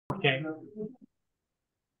Okay.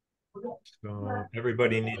 So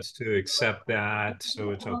everybody needs to accept that,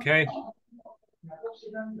 so it's okay.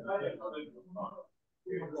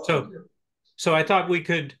 So, so I thought we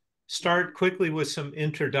could start quickly with some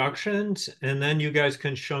introductions, and then you guys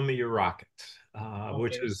can show me your rocket,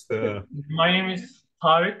 which Okay. is the My name is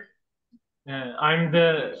Tarık. I'm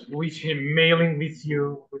the which mailing with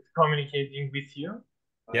you, with communicating with you.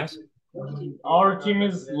 yes, Our team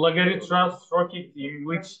is Lagari Trust Rocket Team,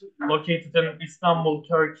 which located in Istanbul,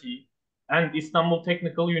 Turkey, and Istanbul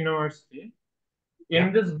Technical University. yeah.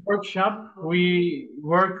 In this workshop, we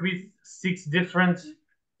work with six different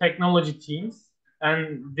technology teams, and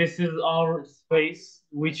this is our space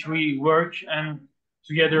which we work and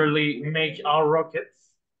togetherly make our rockets.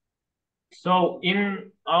 So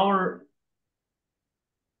in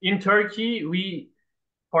Turkey, we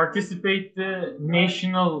participate the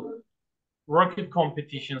national rocket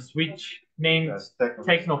competitions, which named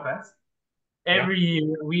Technofest. Yeah. Every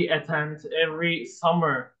year we attend, every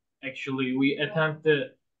summer actually we attend the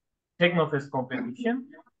Technofest competition,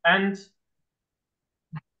 and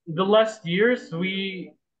the last years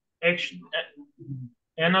we actually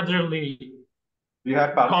anotherly We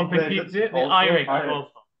have participated competed the also IREC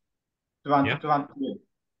also. 2020.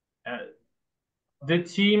 Uh, the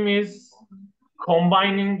team is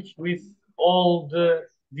combining with all the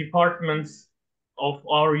departments of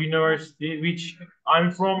our university, which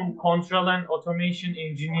I'm from Control and Automation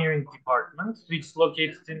Engineering Department, which is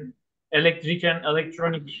located in Electric and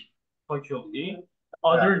Electronic Faculty.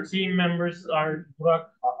 Other team members are Burak.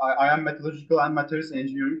 I am metallurgical and materials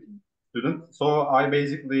engineering student, so I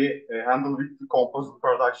basically handle with the composite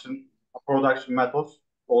production methods,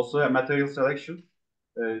 also a material selection,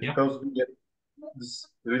 Yeah. because we get this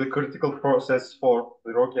really critical process for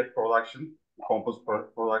the rocket production, composite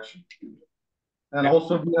production. And Yeah.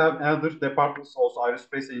 also we have other departments, also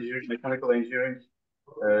aerospace engineering, mechanical engineering,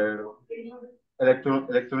 uh,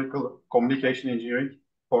 electrical communication engineering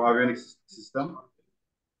for avionics system.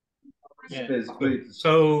 Yeah. Basically, it is.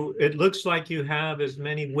 So it looks like you have as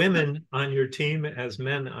many women on your team as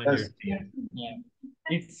men on your Yes, team. Yeah.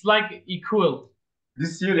 It's like equal.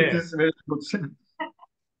 this year it Yeah. is very good.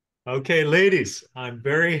 Okay, ladies, I'm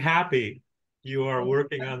very happy you are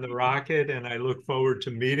working on the rocket, and I look forward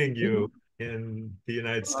to meeting you in the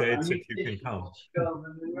United States if you can come.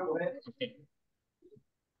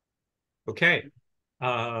 Okay.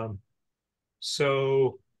 Um,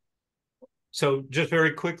 so so just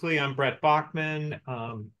very quickly, I'm Brett Bachman.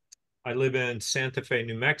 I live in Santa Fe,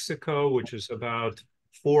 New Mexico, which is about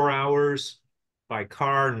 4 hours by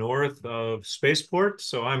car north of Spaceport.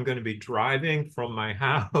 So I'm going to be driving from my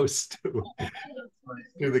house to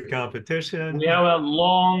the competition. We have a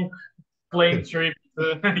long plane trip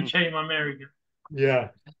to Cayman America. Yeah.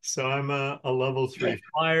 So I'm a level 3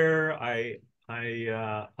 flyer.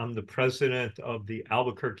 I'm the president of the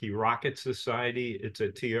Albuquerque Rocket Society. It's a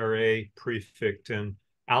TRA prefect in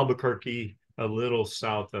Albuquerque, a little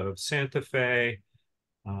south of Santa Fe.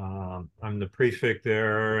 I'm the prefect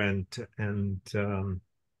there, and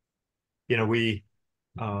you know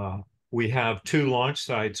uh, we have two launch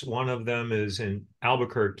sites. One of them is in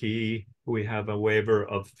Albuquerque. We have a waiver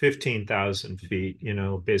of 15,000 feet,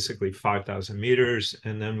 basically 5,000 meters.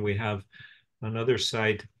 And then we have another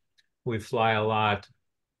site. We fly a lot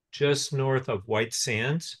just north of White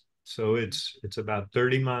Sands. So it's about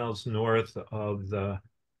 30 miles north of the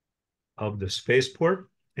spaceport.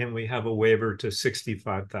 And we have a waiver to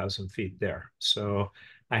 65,000 feet there. So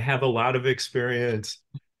I have a lot of experience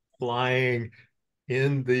flying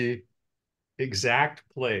in the exact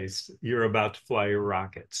place you're about to fly your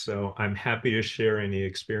rocket. So I'm happy to share any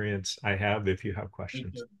experience I have if you have Thank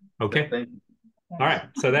questions. you. Okay. Thank you. All right.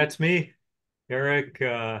 So that's me. Eric,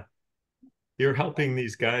 you're helping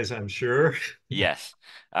these guys, I'm sure. Yes.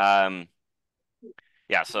 Um,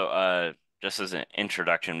 yeah, so just as an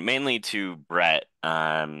introduction, mainly to Brett,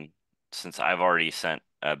 since I've already sent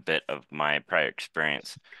a bit of my prior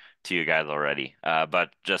experience to you guys already.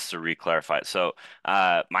 But just to re-clarify, so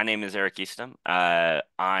my name is Eric Easton.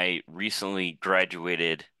 I recently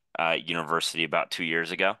graduated university about 2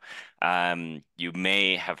 years ago. You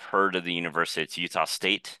may have heard of the university. It's Utah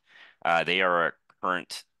State. They are a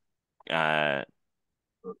current uh,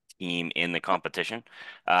 team in the competition,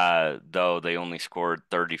 though they only scored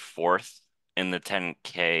 34th in the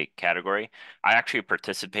 10K category. I actually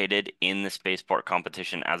participated in the Spaceport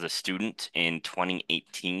competition as a student in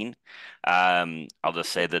 2018. I'll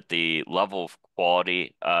just say that the level of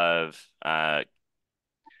quality of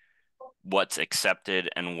what's accepted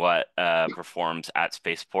and what performs at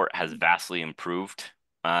Spaceport has vastly improved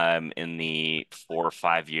in the 4 or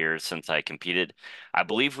 5 years since I competed. I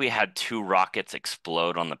believe we had 2 rockets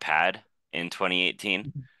explode on the pad in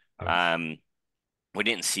 2018. Um, we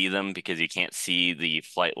didn't see them because you can't see the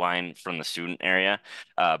flight line from the student area,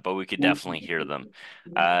 but we could definitely hear them.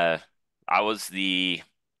 Uh, I was the,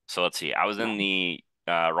 so let's see, I was in the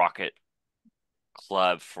rocket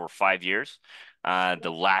club for 5 years.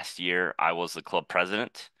 The last year I was the club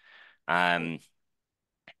president. Um,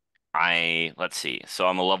 let's see. So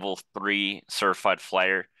I'm a level 3 certified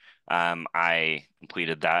flyer. I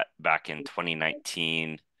completed that back in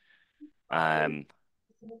 2019, um,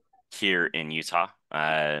 here in Utah.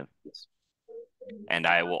 And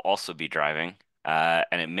I will also be driving.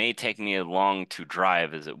 And it may take me as long to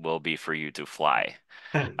drive as it will be for you to fly,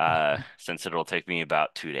 since it'll take me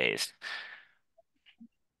about 2 days.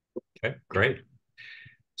 Okay, great.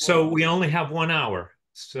 So we only have 1 hour.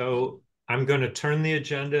 So I'm going to turn the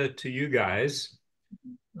agenda to you guys.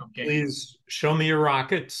 Okay. Please show me your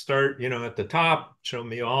rocket. Start, at the top. Show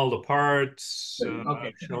me all the parts.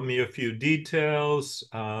 Okay. Show me a few details.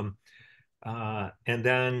 And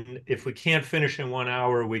then if we can't finish in 1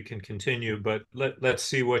 hour, we can continue. But let's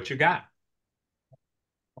see what you got.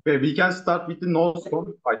 Okay, we can start with the nose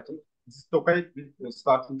cone, I think. Is it okay with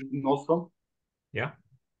starting with the nose cone? Yeah.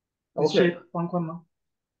 Okay.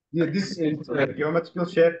 Yeah, this geometrical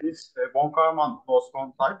shape is von Karman nose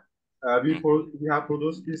cone type. We have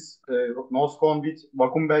produced this nose cone with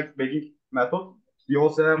vacuum bagging method. We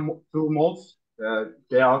also have 2 molds.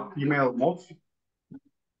 They are female molds.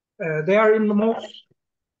 They are in the most.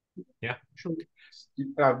 Yeah.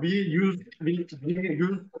 We use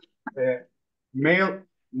male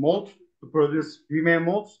mold to produce female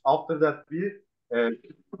molds. After that, we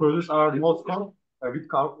produce our nose cone with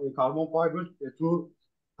carbon fiber, two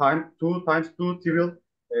times two trivial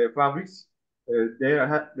fabrics.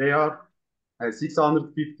 They are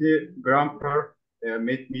 650 gram per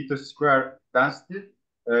meter square density.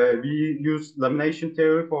 We use lamination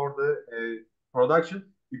theory for the production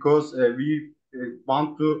because we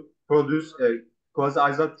want to produce a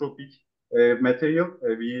quasi-isotropic material.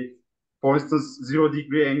 For instance, 0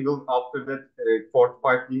 degree angle after that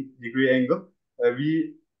 45-degree angle.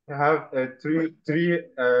 We have three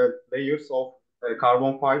layers of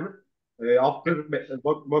carbon fiber. After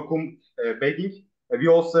vacuum bagging, we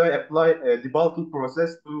also apply a debulking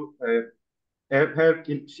process to have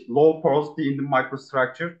low porosity in the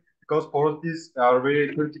microstructure because porosities are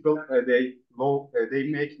very critical. They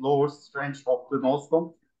make lower strength of the nose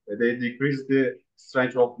cone. They decrease the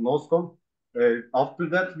strength of the nose cone. After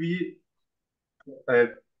that, we uh,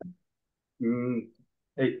 mm,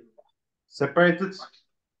 separated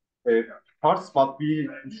parts, but we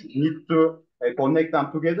need to connect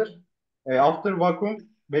them together. After vacuum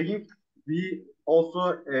bagging, we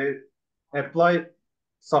also apply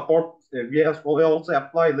support. We also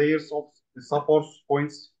apply layers of support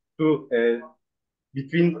points to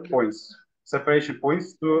between points, separation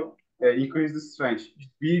points to increase the strength.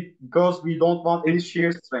 Because we don't want any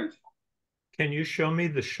shear strength. Can you show me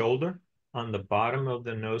the shoulder on the bottom of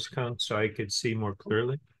the nose cone so I could see more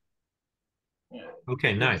clearly?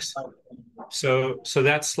 Okay, nice. So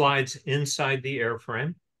that slides inside the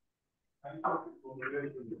airframe.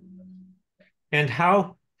 And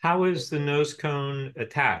how is the nose cone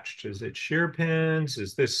attached? Is it shear pins?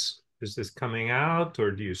 Is this coming out,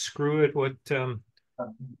 or do you screw it? What?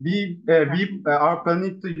 We are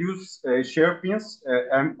planning to use shear pins,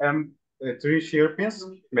 M3 shear pins,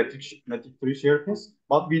 metric 3 shear pins,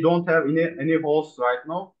 but we don't have any holes right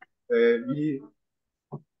now.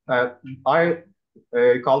 I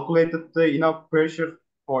calculated the enough pressure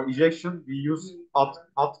for ejection. We use hot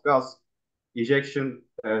gas ejection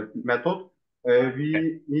method.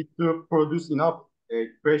 We need to produce enough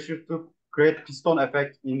pressure to create piston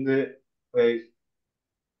effect in the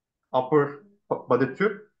upper body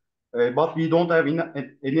tube, but we don't have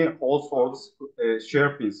any holes for the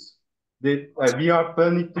shear pins. We are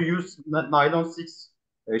planning to use nylon 6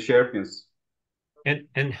 shear pins.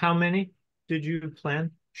 And how many did you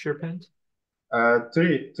plan shear pins?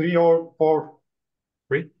 Three or four.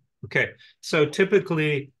 3? Okay. So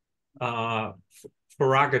typically, for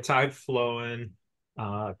rockets I've flown,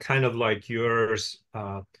 kind of like yours,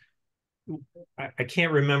 I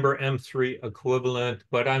can't remember M3 equivalent,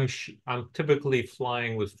 but I'm typically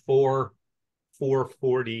flying with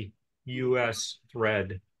 440 US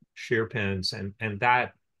thread shear pins, and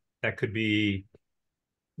that could be,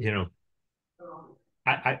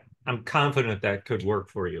 I'm confident that could work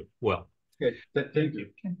for you well. Okay, thank you.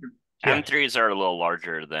 Yeah. M3s are a little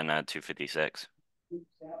larger than 256.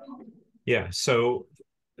 Yeah, so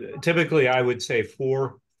typically I would say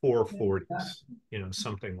 4 440s.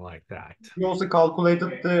 something like that. We also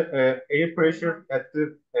calculated the air pressure at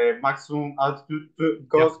the maximum altitude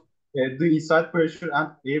because the inside pressure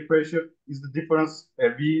and air pressure is the difference.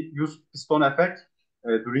 We use piston effect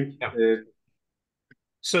during.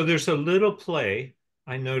 So there's a little play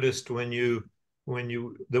I noticed when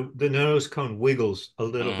the nose cone wiggles a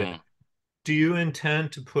little bit. Do you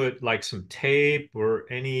intend to put like some tape or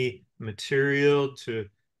any material to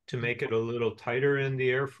make it a little tighter in the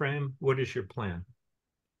airframe? What is your plan?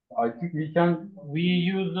 I think we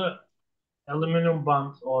use aluminum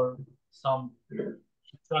bands or some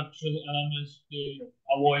structural elements to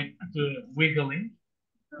avoid the wiggling.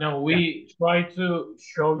 Now we try to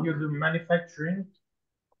show you the manufacturing.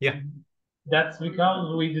 Yeah. That's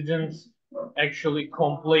because we didn't actually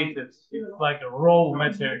complete it. It's like a raw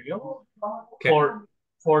material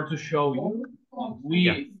for to show you.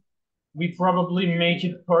 We probably make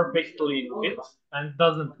it perfectly fit and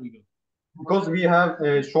doesn't wiggle. Because we have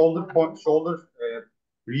a shoulder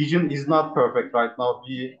region is not perfect right now.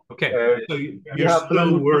 So you're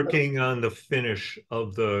still working on the finish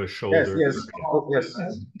of the shoulder. Yes.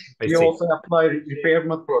 We also apply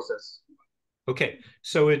repairment process. Okay,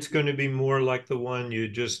 so it's going to be more like the one you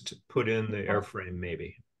just put in the airframe,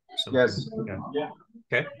 maybe. Yes.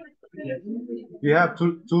 Okay. We have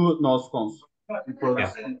two nose cones.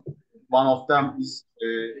 One of them is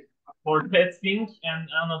for testing, and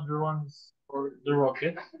another one is for the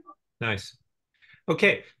rocket. Nice.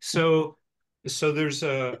 Okay, so there's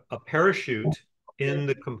a parachute in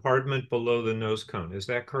the compartment below the nose cone. Is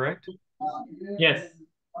that correct? Yes.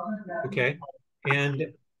 Okay.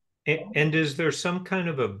 And is there some kind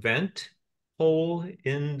of a vent hole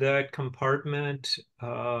in that compartment?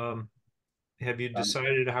 Have you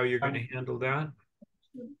decided how you're going to handle that?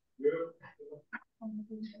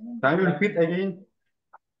 Can you repeat again?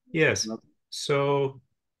 Yes. So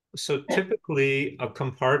typically a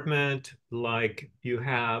compartment like you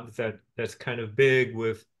have that's kind of big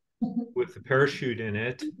with the parachute in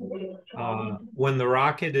it, when the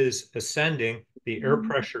rocket is ascending, the air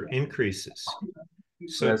pressure increases.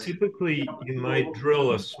 So typically you might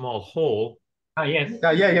drill a small hole. Yes.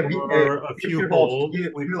 Or a few holes.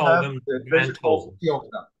 We call them vent holes.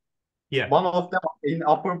 Yeah. One of them in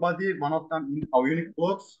upper body, one of them in avionic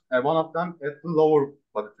blocks, and one of them at the lower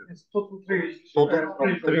body. It's total three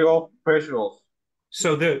of pressure holes.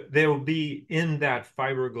 So they will be in that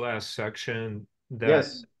fiberglass section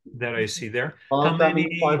that I see there. How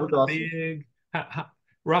many big?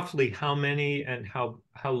 Roughly how many and how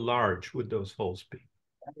large would those holes be?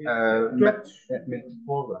 Metric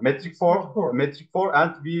four,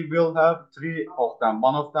 and we will have three of them.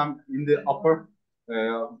 One of them in the upper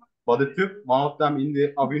body tube, one of them in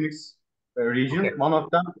the avionics region, one of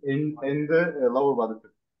them in the lower body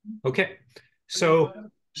tube. Okay, so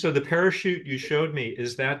the parachute you showed me,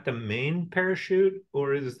 is that the main parachute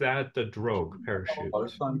or is that the drogue parachute?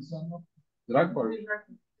 Drag parachute.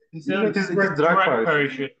 It is drag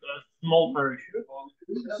parachute, a small parachute.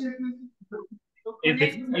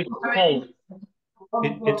 It's cold.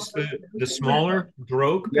 It's the smaller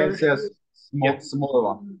drogue parachute? Yes, smaller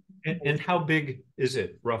one. And how big is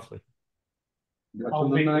it, roughly? How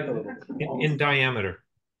big? In diameter?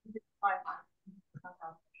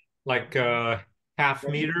 Like half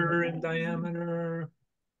meter in diameter?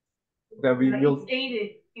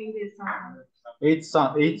 It's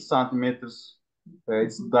 8 centimeters.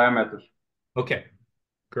 It's diameter. Okay,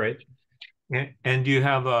 great. And do you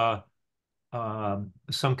have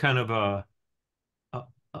some kind of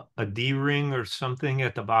a D-ring or something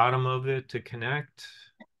at the bottom of it to connect?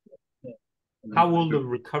 How will the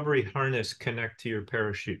recovery harness connect to your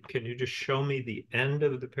parachute? Can you just show me the end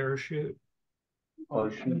of the parachute? We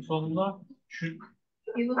will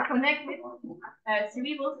connect with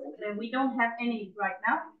civils. We don't have any right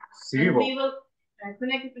now. Civil. We will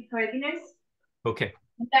connect it with carabiners. Okay.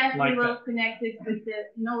 And then we will connect it with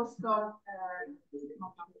the nose cone.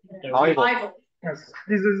 Yes.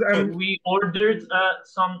 This is we ordered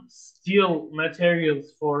some steel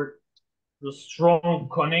materials for the strong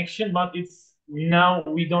connection, but now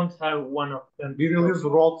we don't have one of them. We will use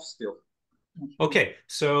rod steel. Okay,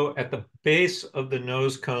 so at the base of the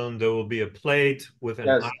nose cone, there will be a plate with an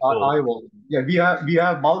eye bolt. Yeah, we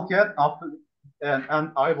have bulkhead after,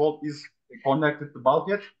 and eye bolt is connected to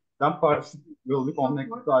bulkhead. Then parachute will be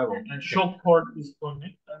connected to eye bolt. And shock cord is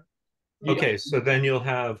connected. Okay, so then you'll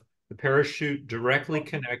have the parachute directly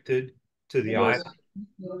connected to the eye,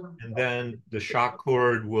 and then the shock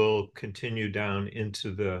cord will continue down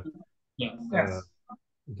into the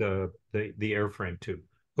airframe tube.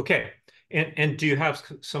 Okay, and do you have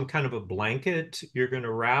some kind of a blanket you're going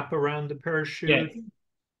to wrap around the parachute? Yes.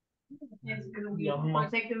 It's going to be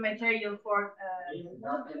protective material for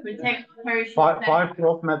protect parachute.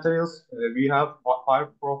 Fireproof materials. We have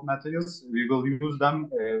fireproof materials. We will use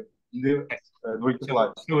them in the during the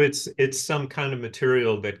flight. So it's some kind of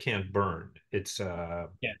material that can't burn. It's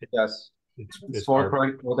Yes. it's for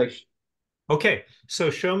protection. Okay, so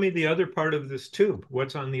show me the other part of this tube.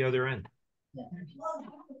 What's on the other end?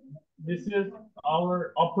 This is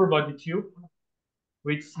our upper body tube,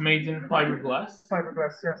 which is made in fiberglass.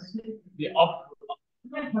 Fiberglass, yes.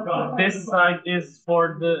 This side is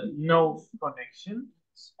for the nose connection.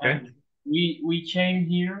 Okay. And we came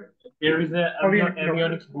here. There is a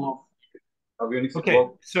avionics block. Okay,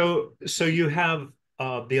 so you have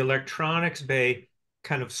the electronics bay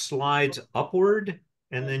kind of slides upward,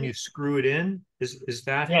 and then you screw it in. Is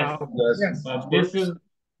that how? Yes. This is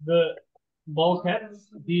the bulkhead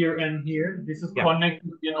here and here. This is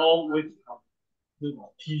connected in all with the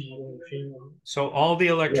So all the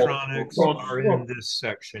electronics are in this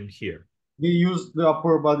section here. We use the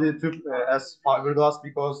upper body tube as fiberglass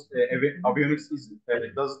because avionics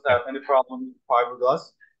doesn't have any problem with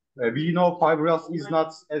fiberglass. We know fiberglass is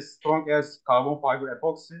not as strong as carbon fiber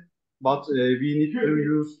epoxy, but we need to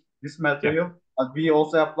use this material. And we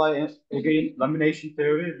also apply again lamination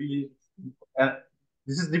theory.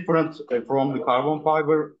 This is different from the carbon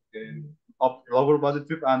fiber lower body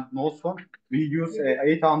tube and nose one. We use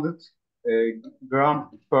 800 gram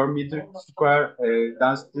per meter square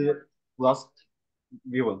density plus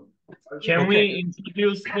given. Can we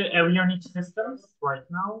introduce the avionics systems right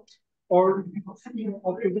now? Or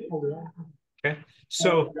Okay,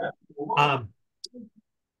 so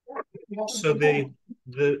so the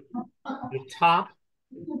top,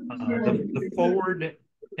 the forward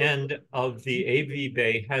end of the AV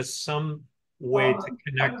bay has some way to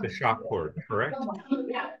connect the shock cord, correct?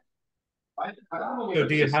 So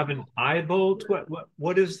do you have an eye bolt?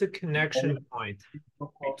 What is the connection point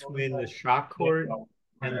between the shock cord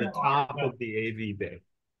and the top of the AV bay?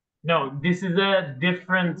 No, this is a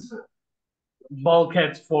different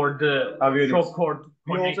bulkhead for the shock cord.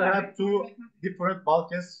 We also have two different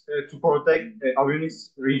bulkheads to protect avionics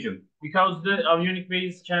region. Because the avionic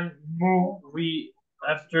base can move, we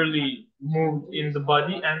afterly moved in the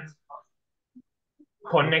body and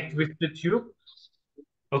connect with the tube.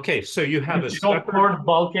 Okay, so you have a shock cord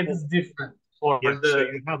bulkhead is different for so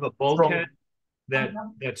you have a bulkhead that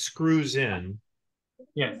screws in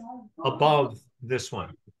above this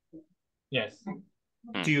one. Yes.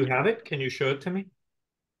 Do you have it? Can you show it to me?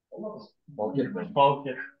 Bulkhead.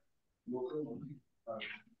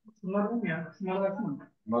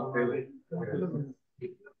 Not really.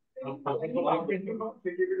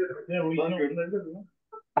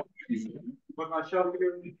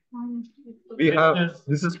 We have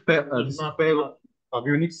this is payload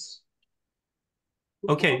avionics.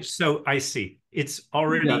 Okay, so I see. It's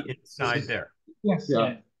already inside there. yes.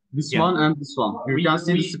 Yeah. This one and this one. You can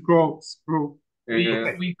see the screw.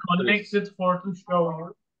 We connected for to show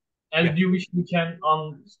you. As you wish, we can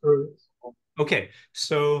unscrew it. Okay,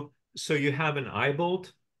 so you have an eye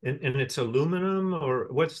bolt, and it's aluminum, or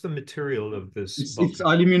what's the material of this? It's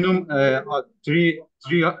aluminum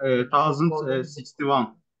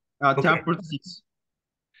 3061. Tempered 6.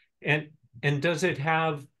 And does it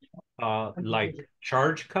have like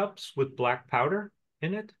charge cups with black powder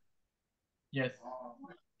in it? Yes.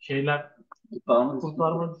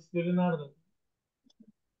 Kurtarma diskleri nerede?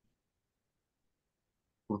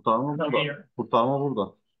 Kurtarma burada. Kurtarma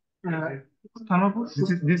burada. Kurtarma bu.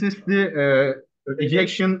 This is the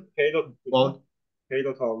ejection payload holder.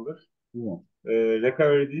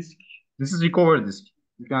 Recovery disk. This is recovery disk.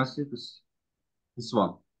 You can see this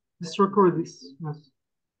one. This recovery disk. Yes.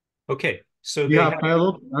 Okay, so we have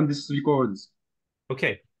payload and this is recovery disk.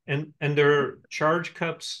 Okay, and there are charge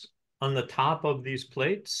cups on the top of these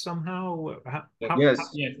plates somehow? Yes.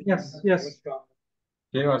 Yes.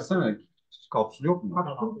 Versene. Kapsül yok mu?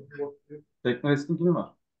 Teknolojisinin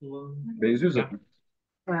var. Benziyor zaten.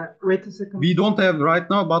 Wait a second. We don't have right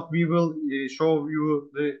now, but we will show you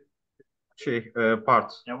the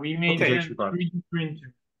part. Yeah, we made a 3D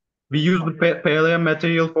printer. We use the PLA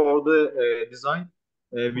material for the design.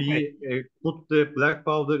 We put the black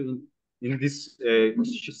powder in this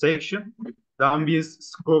section. Then we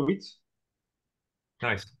screw it.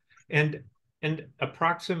 Nice. And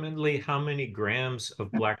approximately how many grams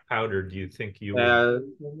of black powder do you think you will?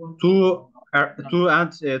 2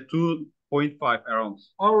 and 2.5 around.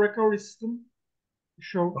 Our recovery system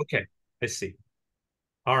show. Okay, I see.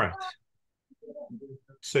 All right.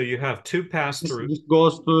 So you have two pass-throughs. This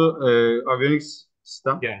goes to avionics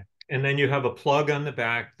system. Yeah, and then you have a plug on the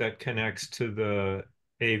back that connects to the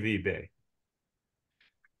AV bay.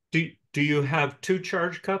 Do you have two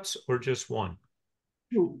charge cups or just one?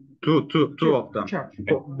 Two of them. Charge.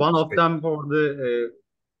 One of them for the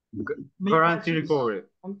guarantee recovery.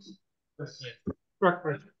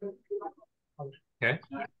 Right.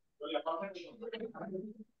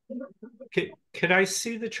 Okay. Could I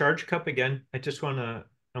see the charge cup again? I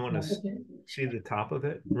want to see the top of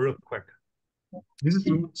it real quick. This is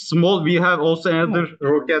small. We have also another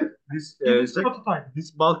rocket.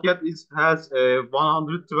 This bulkhead has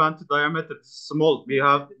 120 diameter. It's small. We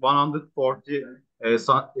have 140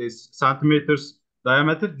 centimeters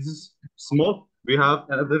diameter. This is small. We have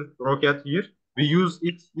another rocket here. We use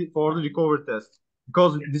it for the recovery test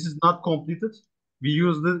because this is not completed. We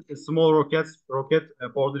use the small rocket for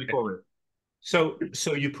the recovery. So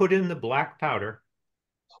you put in the black powder,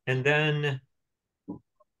 and then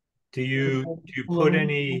do you put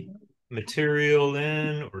any material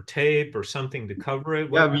in or tape or something to cover it?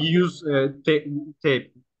 Yeah, we use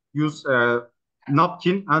tape. Use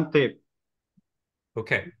napkin and tape.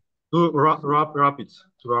 Okay. To wrap it.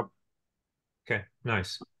 To wrap. Okay,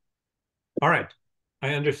 nice. All right,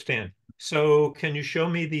 I understand. So can you show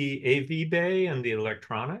me the AV bay and the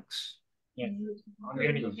electronics? Yes.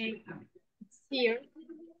 It's here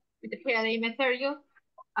with the PLA material.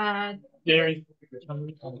 There is.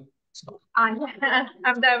 I'm the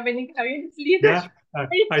avionics leader. Yeah,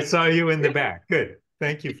 I saw you in the back. Good.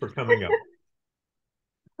 Thank you for coming up.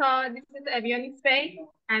 So this is the avionics bay,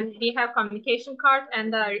 and we have communication card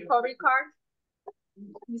and the recovery card.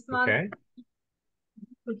 This one Okay.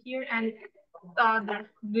 put here, and the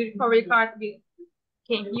recovery card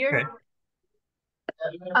came here.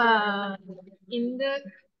 Okay. In the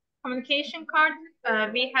communication card,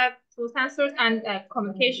 we have two sensors and a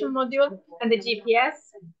communication module and the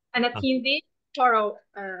GPS and a TND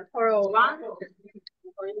 401.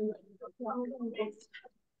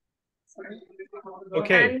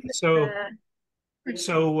 Okay, And,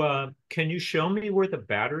 so can you show me where the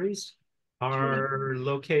batteries are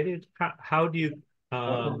located? How do you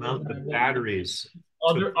mount the batteries?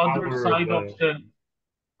 Other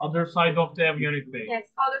side of the avionic bay. Yes,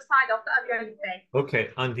 other side of the avionic bay. Okay,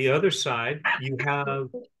 on the other side,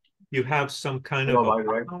 you have some kind of a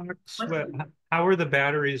box. How are the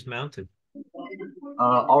batteries mounted?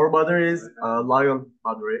 Our battery is Lion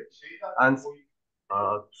battery, and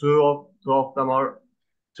two of them are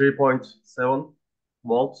 3.7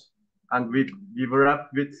 volts, and we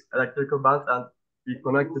wrapped with electrical band, and we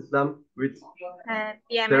connected them with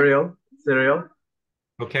serial.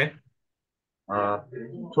 Okay.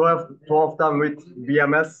 Two of them with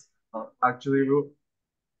BMS. Actually,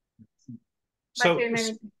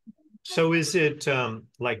 so is it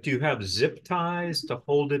like, do you have zip ties to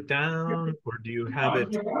hold it down, or do you have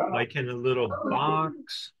it like in a little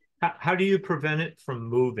box? How do you prevent it from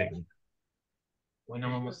moving?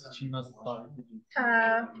 Oynamaması için nasıl tarif edeyim?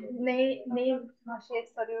 Neyi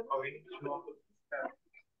soruyorum?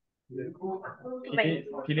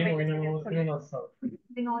 Pilin oynamamasını nasıl?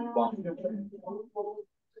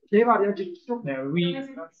 Şey var ya, ciddi yok.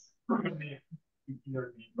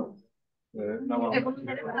 Bunu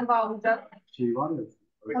nereye bağlayacağız? Şey var ya.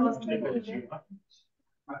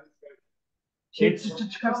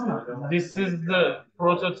 This is the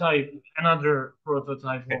prototype, another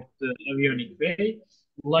prototype of the avionic bay.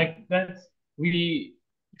 Like that, we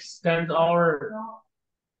extend our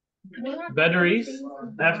batteries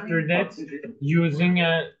after that using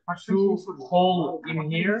a two hole in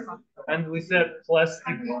here and with a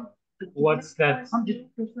plastic. What's that?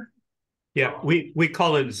 Yeah, we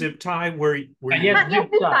call it zip tie, where yes,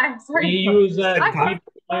 zip tie. We use a zip tie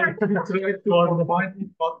for the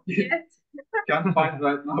Can't find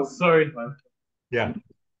right now. Sorry. Yeah.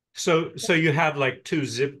 So you have like two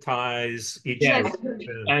zip ties each. Yes,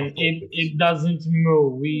 and it doesn't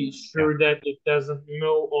move. We sure that it doesn't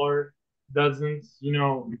move or doesn't,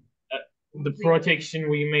 the protection,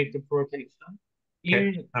 we make the protection.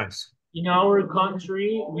 Okay, nice. In our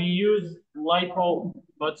country, we use LiPo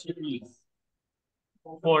batteries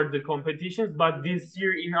for the competitions, but this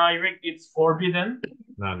year in Iraq it's forbidden.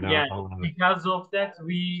 No. Yeah, because of that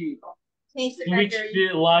we switch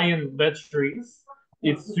the Lion batteries.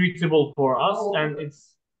 It's suitable for us and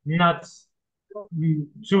it's not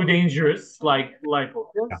too dangerous like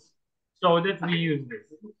LiPo. Yeah. So that we use this.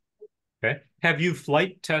 Okay. Have you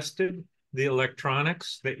flight tested the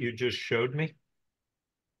electronics that you just showed me?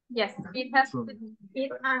 Yes, we tested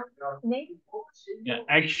it. Yeah,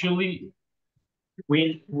 actually,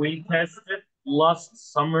 we tested last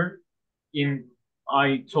summer in,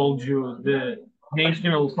 I told you, the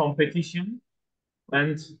national competition,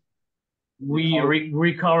 and we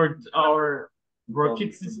recovered our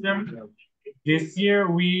rocket system this year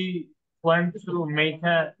we plan to make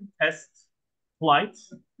a test flight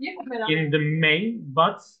in the May,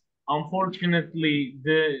 but unfortunately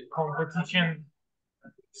the competition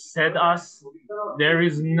said us there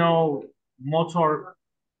is no motor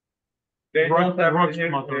They don't have rocket any,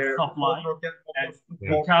 motor supply, rocket and motors.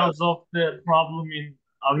 because of the problem in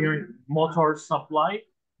our motor supply,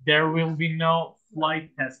 there will be no flight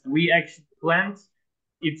test. We actually planned.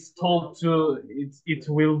 It's told to it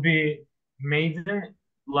will be made in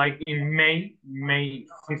like in May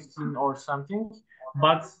 15 or something,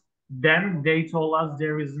 but then they told us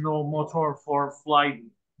there is no motor for flight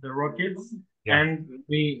the rockets, Yeah. and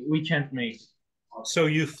we can't make it. So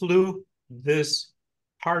you flew this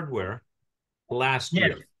hardware last Yes.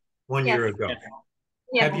 year, 1 Yes. year ago. Yes.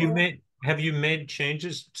 Yes. Have you made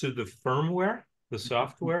changes to the firmware, the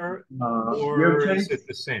software, We've or is changed it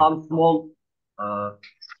the same? some small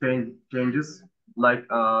changes, like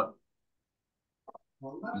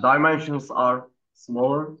dimensions are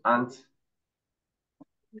smaller and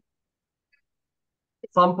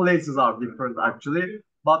some places are different actually,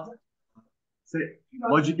 but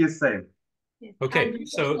logic is same. Yes. Okay, And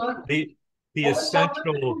so the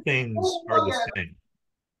essential things are the same.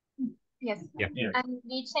 yes. Yeah. Yeah. And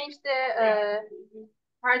we changed the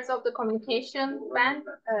parts of the communication band.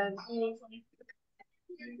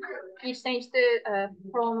 We changed the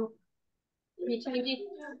we changed it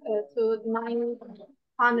to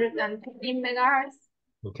 915 megahertz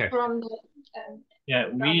Okay. from the Yeah,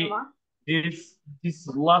 other one. this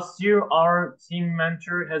last year our team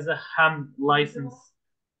mentor has a ham license,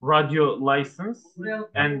 radio license,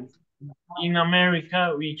 and in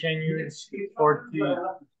America we can use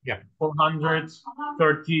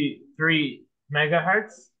 433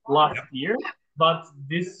 megahertz last year, but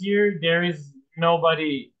this year there is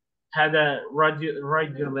nobody had a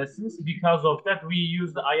radio lessons. Because of that, we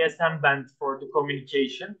use the ISM band for the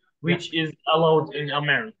communication, which is allowed in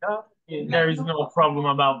America. There is no problem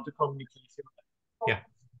about the communication. Yeah,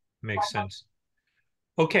 makes sense.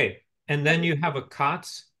 Okay, and then you have a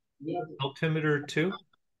COTS altimeter too?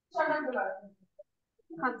 Altimeter.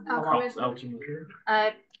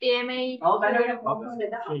 BMA.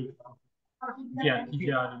 Yeah,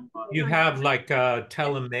 ticari. You have like a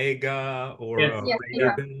Telemega or Yes. a Yes,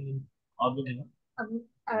 Raven.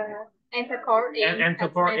 Entercore And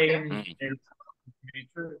Entercore altimeter.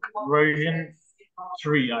 altimeter version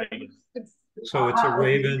 3, I guess. So it's a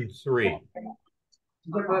Raven 3.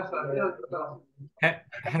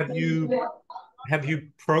 Have you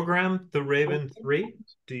programmed the Raven 3?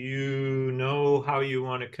 Do you know how you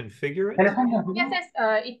want to configure it? Yes, yes.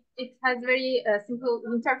 It has very simple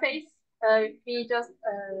interface. We just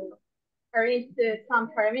arrange some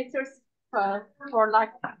parameters for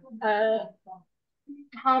like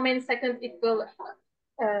how many seconds it will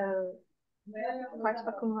kaç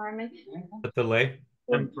bakım vermek. A delay?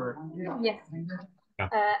 Temper. Yes. Yeah.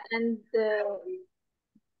 And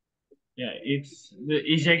Yeah, it's the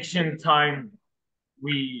ejection time.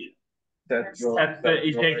 We set the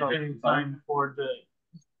ejection time for the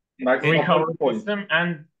recovery system,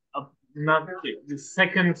 and not the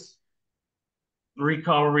second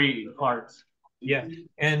recovery part. Yeah,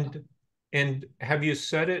 and have you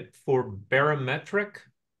set it for barometric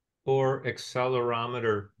or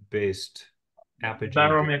accelerometer based apogee?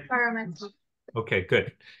 barometric. Okay,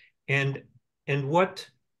 good. And what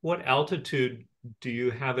altitude do you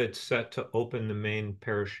have it set to open the main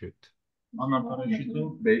parachute? Ana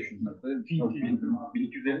paraşütü 500 metre.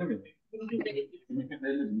 1250 mi?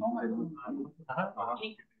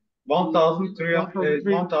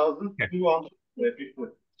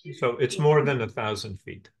 1250. So it's more than 1,000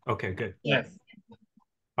 feet. Okay, good. Yes.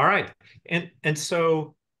 All right. And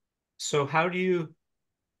so how do you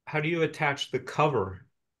attach the cover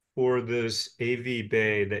for this AV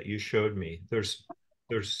bay that you showed me? There's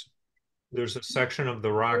a section of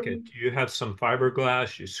the rocket. Do you have some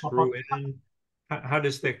fiberglass you screw in? How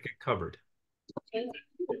does that get covered?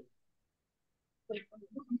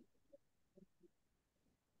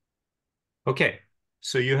 Okay,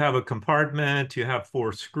 so you have a compartment, you have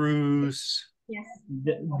 4 screws. Yes.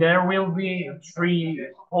 There will be 3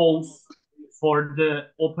 holes for the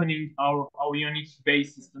opening our avionics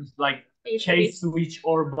base systems, like chase switch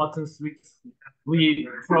or button switch. We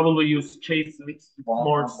probably use chase switch,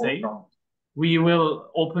 more safe. We will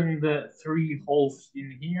open the 3 holes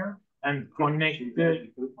in here and connect the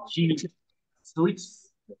key switch.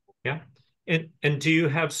 Yeah, and do you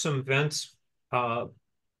have some vents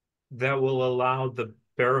that will allow the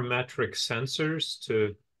barometric sensors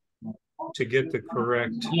to get the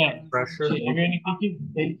correct pressure?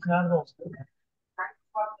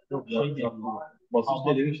 Basınç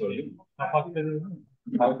deliğini söyleyeyim.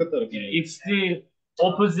 Arka tarafı. It's the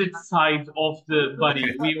opposite side of the body.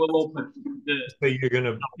 Okay. We will open the So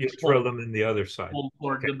you throw them in the other side. hole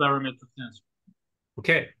for Okay. the barometer sensor.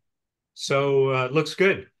 Okay. So looks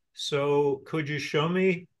good. So could you show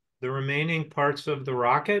me the remaining parts of the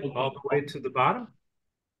rocket all the way to the bottom?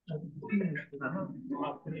 I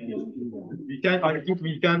think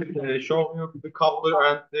we can show you the coupler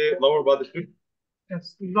and the lower body strip.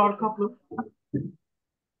 Yes, these are coupler.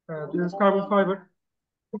 This is carbon fiber.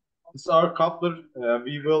 This is our coupler.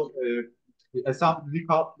 We will assemble the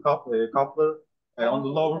coupler on the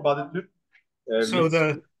lower body strip. So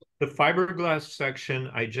the fiberglass section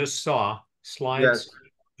I just saw slides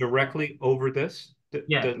directly over this.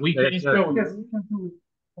 Yeah, we can show Yes, you. we can do it.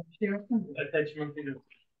 Attachment to the-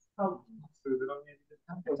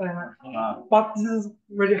 But this is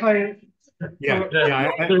very high. Yeah, The, yeah,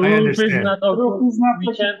 the I roof is understand. not The roof is not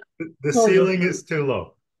we can The ceiling is too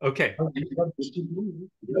low. Okay.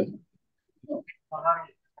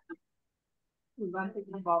 Ben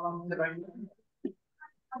tekrar bağlamını ben.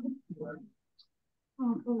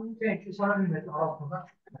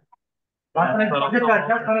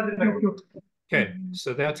 Okay,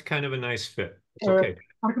 so that's kind of a nice fit. Okay.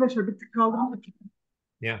 Arkadaşlar bir tık kaldırın.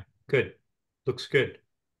 Yeah, good. Looks good.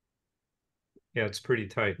 Yeah, it's pretty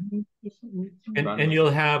tight. And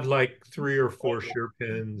you'll have like 3 or 4 shear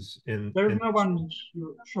pins in. There is no one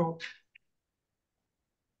you show.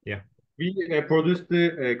 Yeah. We produce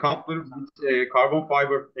the coupler with carbon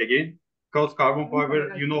fiber again, because carbon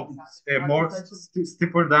fiber, you know, it's more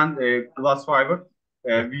stiffer than glass fiber.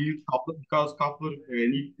 We use coupler because coupler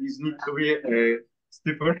needs to be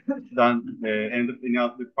stiffer than any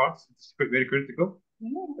other parts. It's very critical.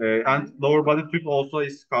 And lower body tube also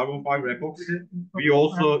is carbon fiber epoxy. We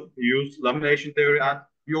also use lamination theory, and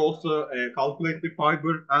we also calculate the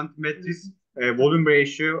fiber and matrix volume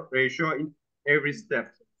ratio in every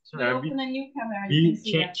step. So we open a new camera. You can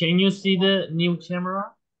see that. can you see the new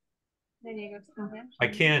camera? Nereye göstereyim? I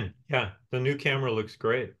can. Yeah, the new camera looks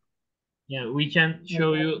great. Yeah, we can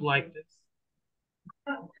show you like this.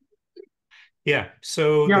 Yeah,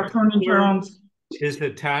 so We are the turning cooler around. is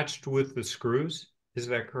attached with the screws. Is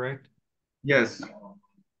that correct? Yes.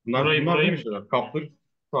 Bunlar değil mi? Coupler.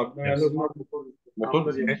 Yes. Motor.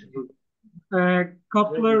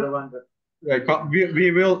 Coupler.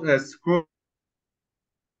 We will screw.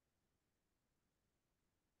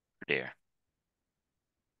 Dear.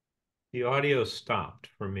 The audio stopped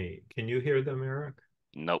for me. Can you hear them, Eric?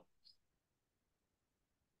 Nope.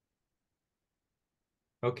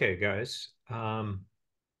 Okay, guys.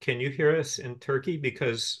 Can you hear us in Turkey?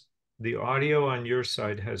 Because the audio on your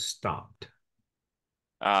side has stopped.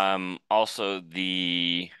 Also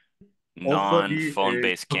the Also the,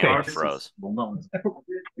 non-phone-based okay. camera froze.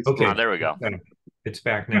 Okay. Oh, there we go. It's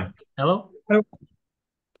back now. Hello?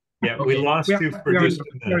 Yeah, we lost you for just a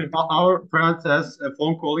minute. Our friend has a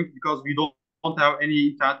phone calling because we don't have any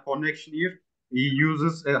internet connection here. He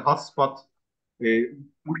uses a hotspot,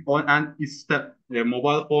 and his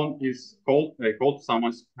mobile phone is called.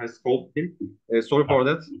 Someone has called him. Sorry for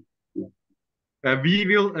that. We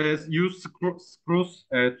will use screws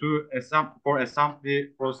to assembly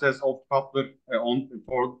process of coupler on the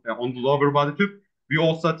lower body tube. We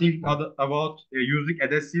also think about using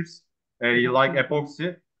adhesives like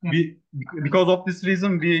epoxy. Because of this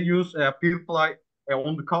reason, we use peel ply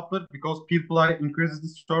on the coupler, because peel ply increases the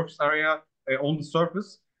surface area on the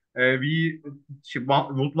surface. We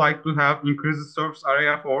would like to have increased surface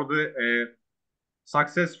area for the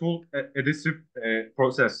successful adhesive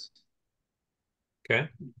process. Okay.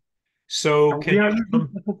 So We are using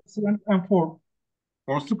epoxy and for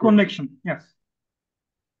connection. Yes.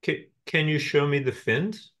 Can you show me the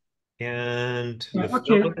fins and the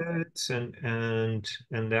fillets and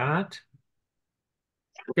that?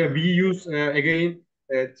 Okay, we use again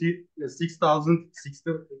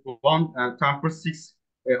 6061 10%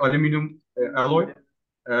 aluminum alloy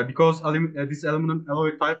because this aluminum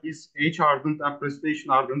alloy type is H hardened and precipitation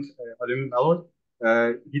hardened aluminum alloy.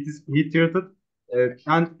 It is heat treated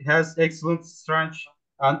and has excellent strength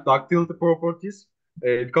and ductility properties.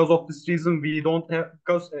 Because of this reason, we don't have,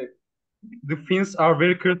 because the fins are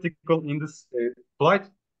very critical in this flight.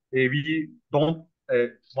 We don't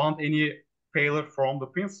want any failure from the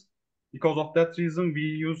fins. Because of that reason, we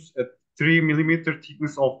use a 3 millimeter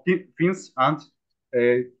thickness of fins, and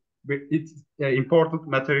it's important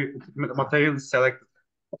material is selected.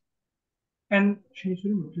 And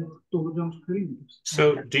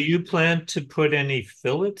so do you plan to put any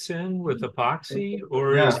fillets in with epoxy,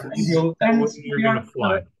 or is you're going to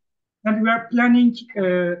fly? And we are planning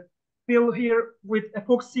fill here with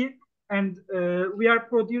epoxy and we are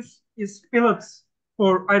produce is fillets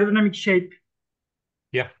for aerodynamic shape.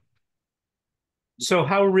 Yeah. So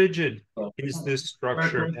how rigid is this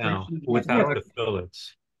structure now without the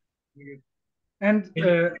fillets? And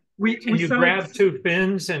we Can you select, grab two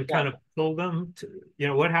fins and kind of pull them?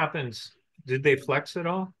 What happens? Did they flex at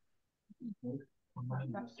all?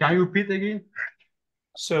 Can you repeat again?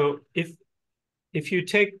 So if you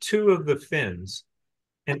take two of the fins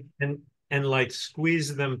and like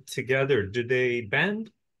squeeze them together, do they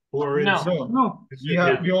bend? Or No. is no.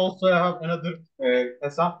 We also have another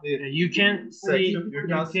assembly. You can see section. you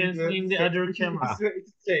can see in the other camera.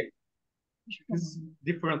 It's the same. It's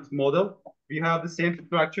different model. We have the same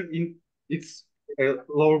structure in its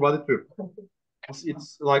lower body too.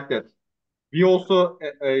 It's like that. We also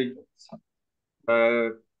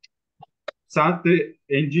send the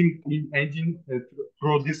engine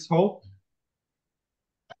through this hole.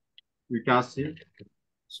 You can see.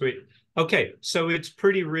 Sweet. Okay, so it's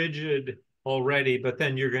pretty rigid already, but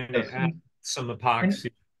then you're going to Yes. add some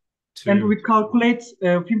epoxy And to. we calculate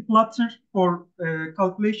film flutter for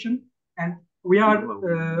calculation, and we are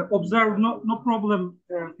observe no problem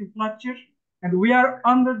film flutter, and we are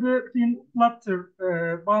under the film flutter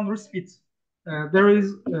boundary speed. There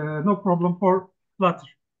is no problem for flutter.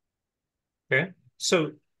 Okay,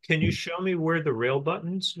 so can you show me where the rail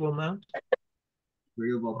buttons will mount?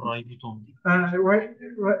 Right on.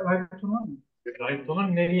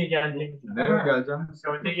 Rayton'un nereye geldiğini. Nereye geleceğim?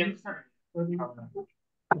 Söyle gelsene.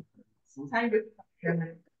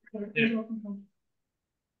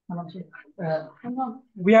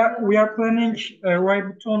 We are planning right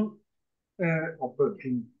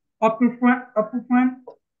button upper front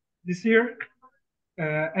this year,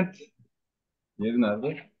 and Yeri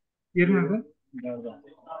nerede? yeri nerede?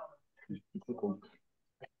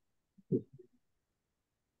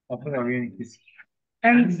 Upper avionic disk.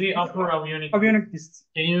 And the upper Avionic disc.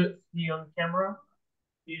 Can you see on camera?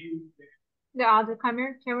 The other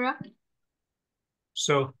camera.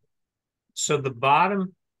 So the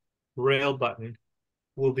bottom rail button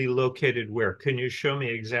will be located where? Can you show me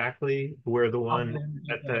exactly where the one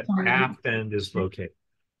at the aft end is located?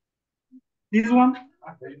 This one.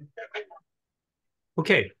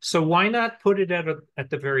 Okay, so why not put it at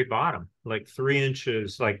the very bottom, like 3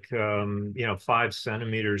 inches, like 5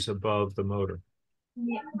 centimeters above the motor?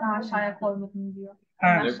 Daha aşağıya koymadım diyor. Ha,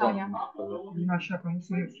 Aşağıya. yine aşağı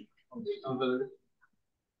koyuyoruz.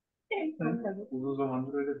 Uzun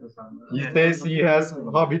zamandır öyle tasarlanıyor. He says he has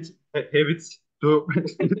habits to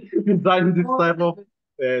design this type of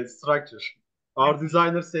structure. Our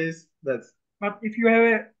designer says that But if you have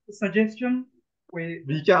a suggestion,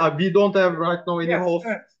 we don't have right now any yes, host.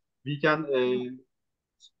 evet. We can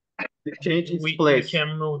change its We place.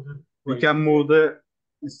 can move We can move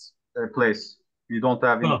this place. We don't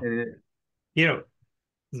have Oh. any.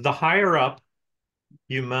 The higher up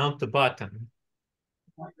you mount the button,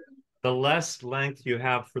 the less length you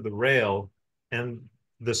have for the rail, and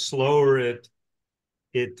the slower it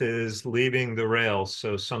is leaving the rail.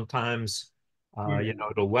 So sometimes,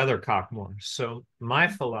 it'll weathercock more. So my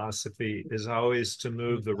philosophy is always to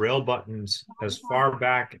move the rail buttons as far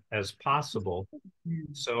back as possible,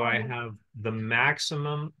 so I have the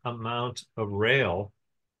maximum amount of rail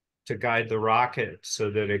to guide the rocket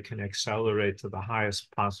so that it can accelerate to the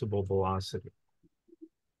highest possible velocity.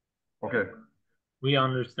 Okay. We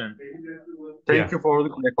understand. Thank you for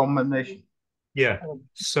the recommendation. Yeah.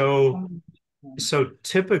 So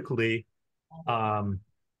typically, I'm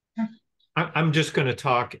just going to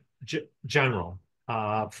talk general.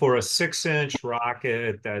 For a 6-inch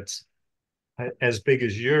rocket that's as big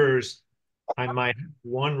as yours, I might have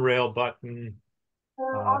one rail button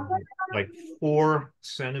like 4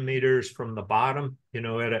 centimeters from the bottom,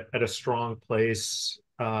 at a strong place.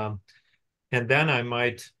 And then I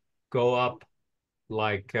might go up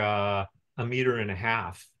like 1.5 meters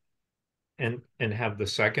and have the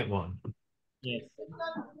second one. Yes.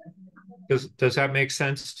 Does that make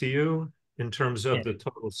sense to you in terms of the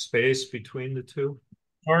total space between the two?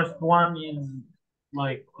 First one is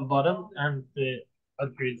like the bottom and the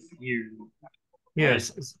other is here.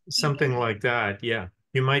 Yes, something like that. Yeah.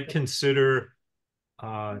 You might consider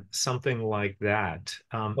something like that.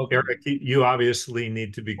 Okay. Eric, you obviously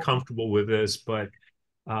need to be comfortable with this, but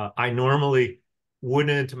I normally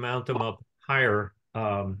wouldn't mount them up higher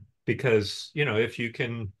because, if you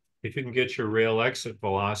can get your rail exit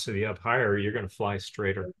velocity up higher, you're going to fly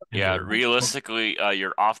straighter. Yeah, realistically,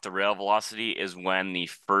 your off the rail velocity is when the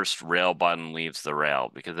first rail button leaves the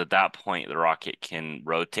rail, because at that point the rocket can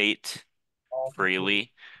rotate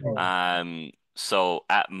freely. So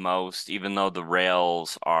at most, even though the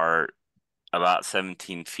rails are about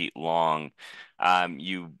 17 feet long.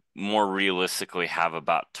 You more realistically have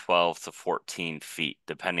about 12 to 14 feet,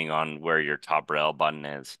 depending on where your top rail button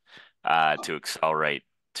is, to accelerate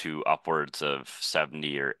to upwards of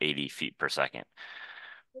 70 or 80 feet per second.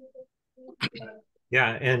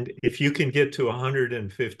 Yeah, and if you can get to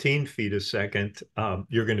 115 feet a second,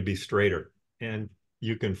 you're going to be straighter, and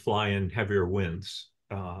you can fly in heavier winds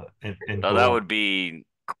and So go that up. would be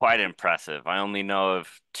quite impressive. I only know of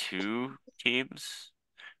 2 teams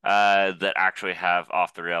that actually have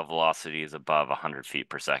off the rail velocities above 100 feet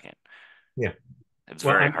per second. Yeah. It's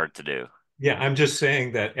Well, very hard to do. Yeah, I'm just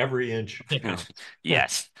saying that every inch counts.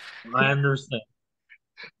 Yes. I understand.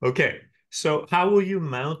 Okay, so how will you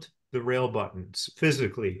mount the rail buttons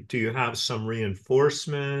physically? Do you have some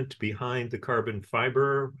reinforcement behind the carbon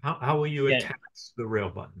fiber? How will you Yeah. attach the rail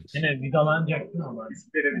buttons? Yine vidalanacaktım ama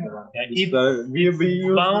sipere vidalan. Yani If, if we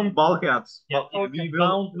use bound, bulkheads. yeah, We will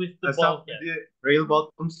bound with the assemble bulkhead. the rail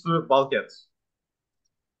buttons to bulkheads.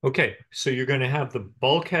 Okay, so you're going to have the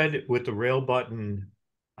bulkhead with the rail button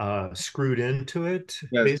screwed into it,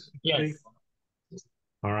 Yes. basically. Yes.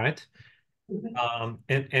 All right.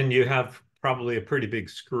 And you have probably a pretty big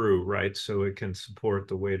screw, right? So it can support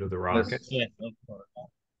the weight of the rocket. Yes, of course.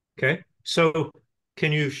 Okay, so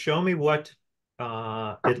can you show me what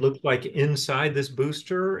it looks like inside this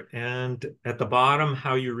booster, and at the bottom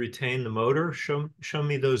how you retain the motor? Show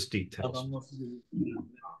me those details.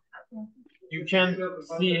 You can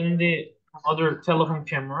see in the other telephone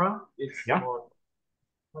camera. It's Yeah. more.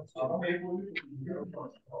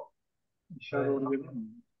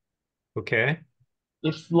 Okay.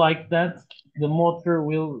 It's like that. The motor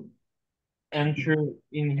will enter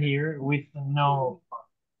in here with no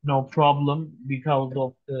problem because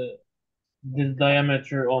of the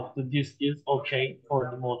diameter of the disc is okay for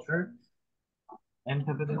the motor. En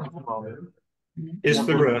tepede nasıl bağlıyorum? Is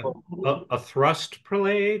there a thrust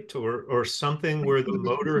plate or something where the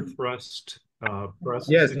motor thrusts?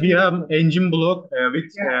 Yes, we have an engine block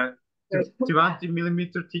with 20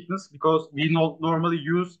 millimeter thickness because we normally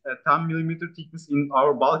use 10 millimeter thickness in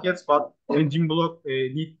our bulkheads, but engine block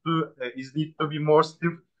need to be more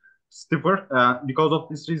stiffer. Because of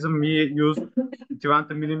this reason, we use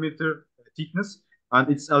 20 millimeter thickness, and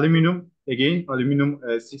it's aluminum again, aluminum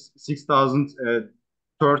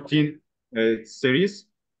 6013 series.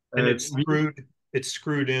 And it's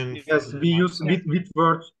screwed in. Yes, we use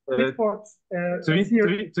Whitworth Spaceport,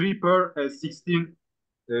 3 per 16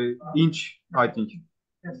 inch, I think.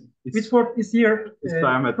 Yes. It's- Whitworth is here. It's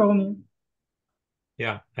diameter. Colony.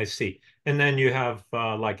 Yeah, I see. And then you have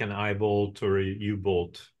like an eye bolt or a U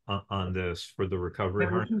bolt on this for the recovery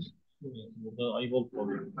harness. Burada ayıp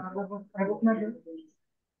oluyor. I will measure.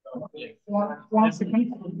 One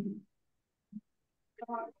second.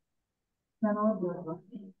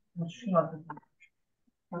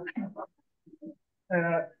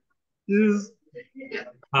 This is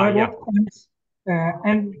Yeah.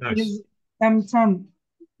 and Nice. is M10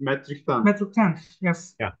 Metric ton. metric ton.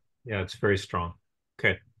 Yes. Yeah, it's very strong.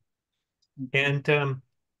 Okay. And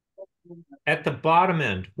at the bottom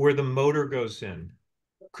end where the motor goes in,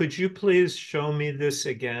 could you please show me this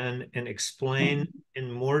again and explain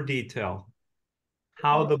in more detail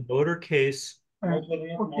how the motor case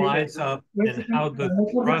slides up and how the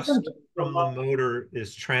thrust from the motor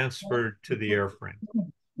is transferred to the airframe?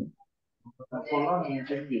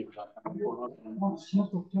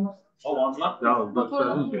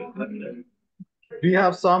 We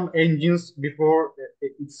have some engines before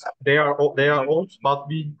they are old, but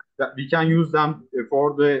we can use them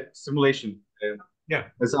for the simulation. Yeah.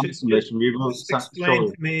 As a simulation, we will Just show explain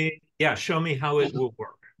you. to me. Yeah, show me how it will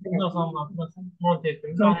work. Nasıl anlatmasın? Monte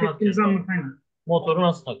ettiğimizi Monte ettiğimizi anlatacağız. anlatayım. Motoru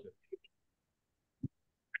nasıl takıyor?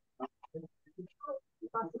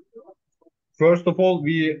 First of all,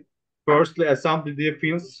 we firstly assemble the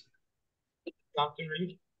fins. Center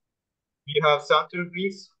ring. We have center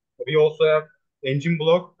rings. We also have engine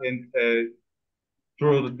block, and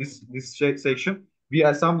through this section, we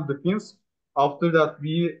assemble the fins. After that,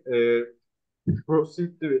 we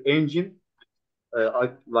proceed to the engine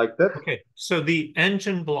like that. Okay, so the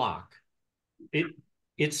engine block,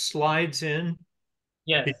 it slides in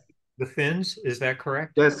Yes. the fins, is that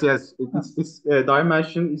correct? Yes. Its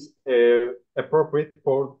dimension is appropriate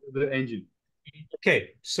for the engine.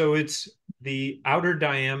 Okay, so it's the outer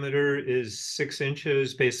diameter is 6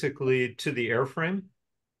 inches basically to the airframe,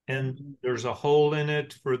 and there's a hole in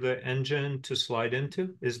it for the engine to slide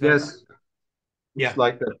into. Is that Yes. right? It's Yeah.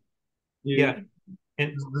 like that. Yeah.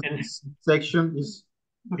 And This section is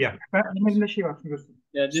yeah. Ben elimde şey var. Şunu göstereyim.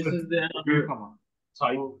 Yeah, this is the büyük ama.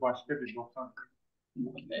 Type. Başka bir 90.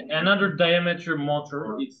 another diameter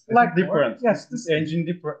motor. It's like different. Yes, this engine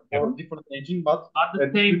different, different engine, but at the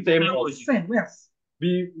same technology. same. Yes.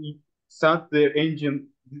 We sent the engine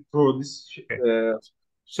through this.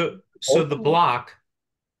 So the block,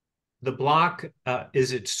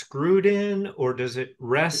 is it screwed in or does it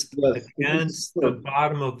rest Yes, against the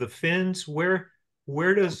bottom of the fins? Where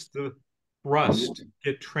does the thrust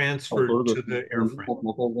get transferred to the airframe?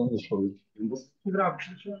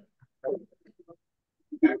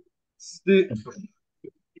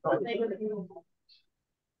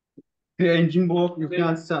 The engine block you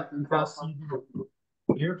can see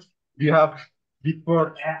here. You have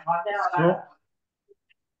Bitboard screw.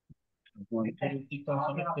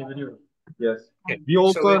 Yes. Okay. We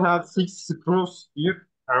also So have 6 screws here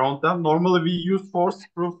around them. Normally we use 4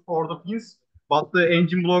 screws for the fins, but the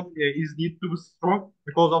engine block is need to be strong.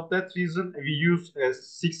 Because of that reason, we use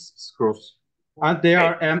 6 screws, and they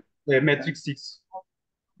are metric 6.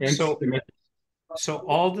 So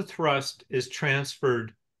all the thrust is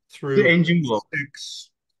transferred through the engine block. 6.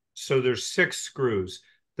 So there's 6 screws.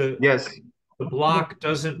 Yes. The block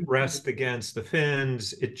doesn't rest against the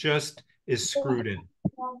fins. It just is screwed in.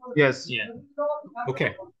 Yes. Yeah.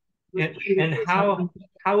 Okay. And how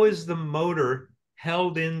is the motor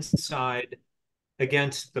held inside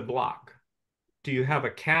against the block? Do you have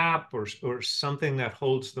a cap or something that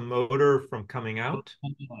holds the motor from coming out?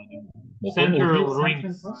 Central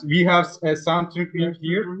rings. We have a centering ring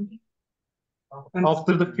here.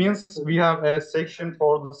 After the fins, we have a section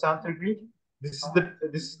for the centering ring. This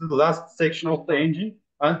is the last section of the engine,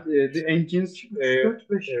 and the engine's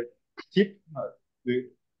tip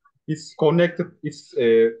is connected. It's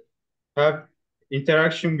have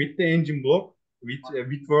interaction with the engine block with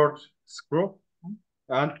Whitworth screw,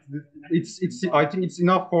 and it's I think it's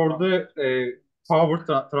enough for the power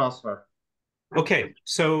transfer. Okay,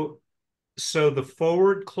 so the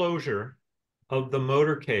forward closure of the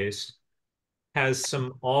motor case has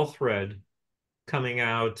some all thread coming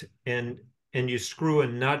out, and you screw a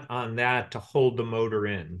nut on that to hold the motor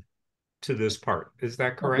in to this part. Is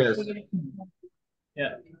that correct? Yes.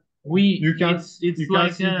 Yeah. It's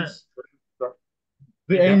like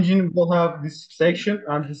the engine will have this section,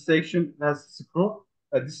 and this section has screw.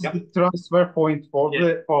 This is the transfer point for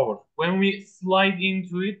the power. When we slide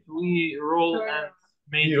into it, we roll and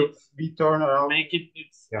we turn around. Make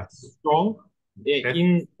it strong.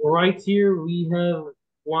 In right here, we have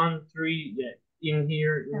 1, 3. In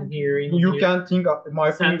here. You can think of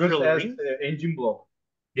my fingers as engine block.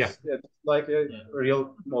 Yeah. It's like a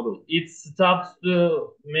real model. It stops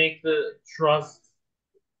to make the thrust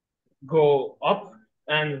go up,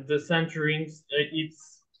 and the centerings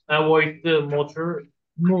it's avoid the motor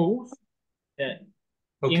moves. Okay.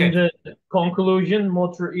 In the conclusion,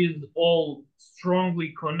 motor is all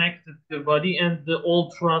strongly connected to the body, and the all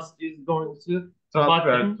thrust is going to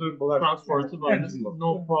transfer to body.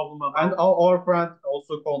 No problem about. And our friend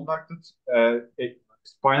also conducted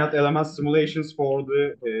finite element simulations for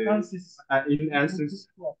the in ANSYS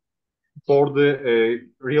for the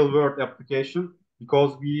real world application,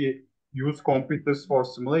 because we use computers for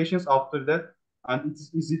simulations after that, and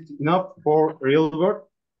is it enough for real world,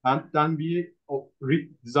 and then we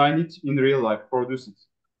design it in real life, produce it.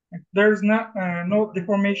 There is no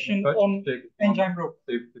deformation on engine rope.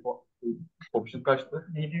 Option kaçtı?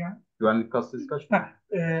 Neydi ya? Güvenlik kastesi kaçtı?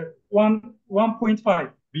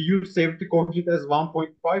 1.5. We use safety coefficient as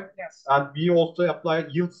 1.5. Yes. And we also apply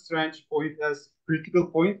yield strength point as critical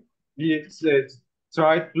point. We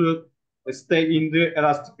try to stay in the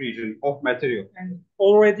elastic region of material. And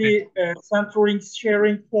already centering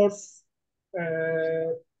sharing force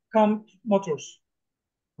come motors.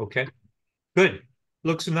 Okay, good.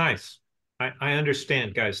 Looks nice. I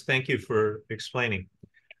understand, guys. Thank you for explaining.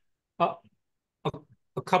 A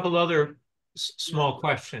couple other small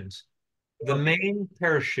questions. The main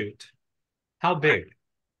parachute, how big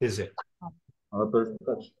is it?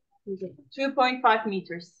 2.5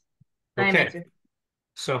 meters. Okay. Diameter.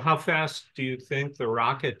 So how fast do you think the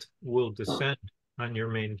rocket will descend on your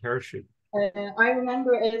main parachute? I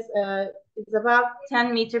remember it's about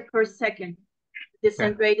 10 meters per second.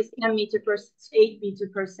 Descent rate is 8 meters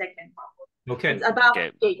per second. Okay. It's about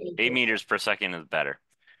 8 meters per second is better.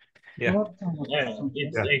 Yeah.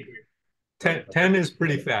 It's 8. 10 is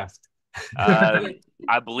pretty fast.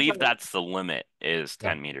 I believe that's the limit, is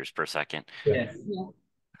 10 meters per second. Yes.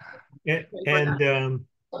 And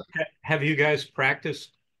have you guys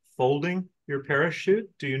practiced folding your parachute?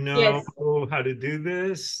 Do you know how to do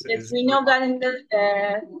this? Yes, we know that in the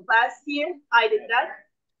last year I did that.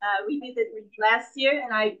 We did it last year,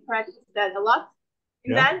 and I practiced that a lot.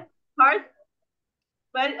 In that part,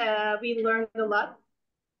 but we learned a lot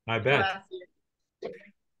I bet. last year.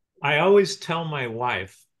 I always tell my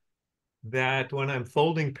wife that when I'm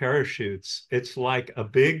folding parachutes, it's like a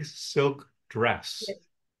big silk dress. Yes.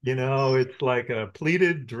 You know, it's like a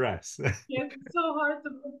pleated dress. Yes, it's so hard to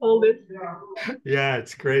hold it. Yeah,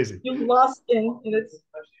 it's crazy. You're lost in it.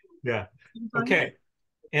 Yeah. Okay.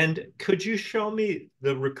 And could you show me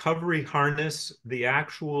the recovery harness, the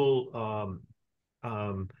actual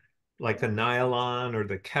like the nylon or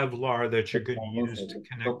the Kevlar that you're going to use to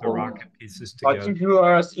connect the rocket pieces I together? think you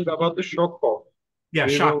are asking about the shock cord. Yeah,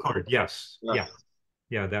 We shock will- cord. Yes. Yes. Yeah.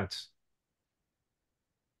 Yeah, that's.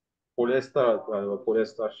 Polyester galiba,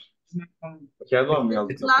 polyester. Kevlar mı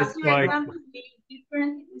yazdı? Last year like- example be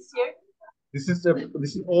different this year. This is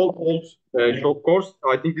old shock cords.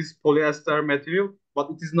 I think this is polyester material, but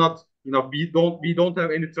it is not. You know, we don't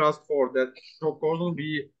have any trust for that shock cords.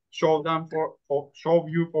 We show them show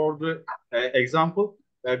you for the example.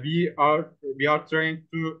 We are trying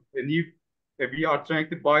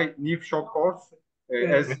to buy new shock cords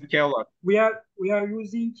as Kevlar. We are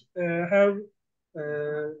using have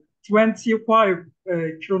 25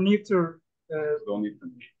 kilonewton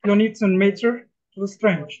kilonewton meter to the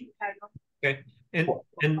strength. Okay.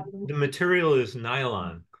 And the material is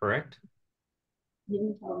nylon, correct?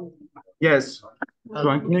 Yes.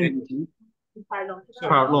 Okay. Pardon.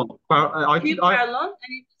 Pardon. I think Pardon,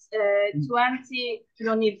 and it's 20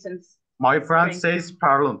 kilonewtons. my friend Strength. says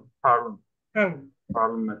pardon Have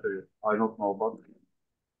material. I don't know about it.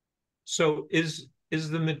 So is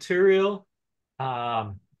the material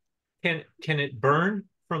can it burn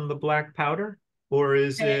from the black powder, or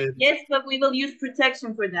is it Yes, but we will use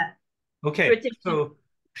protection for that. okay? protection. So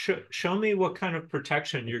show me what kind of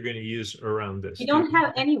protection you're going to use around this. We don't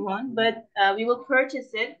have anyone, but we will purchase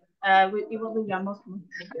it. We will do almost.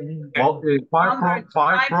 Well,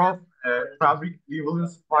 five pro fabric. We will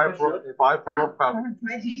use five pro fabric.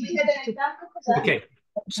 Okay,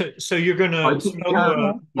 so you're going I to think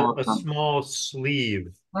sew a small sleeve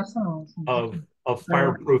of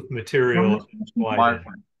fireproof material. Slide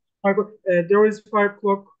in. there is 5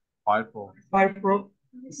 clock, Five pro. 5 pro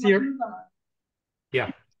here.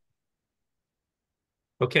 Yeah.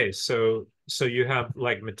 Okay, so you have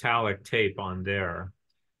like metallic tape on there,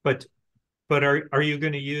 but are you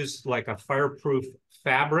going to use like a fireproof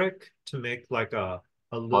fabric to make like a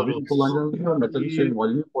little Fabric kullanacağınız mı? Metal şey var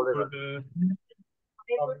mı? for the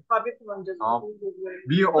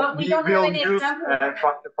We But we don't have will any use example.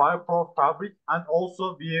 five pro fabric, and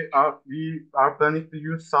also we are planning to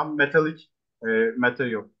use some metallic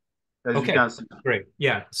material, as Okay. you can see. Great.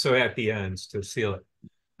 Yeah. So at the ends to seal it.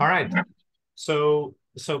 All right. So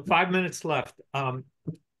 5 minutes left.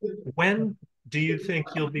 When do you think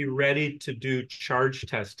you'll be ready to do charge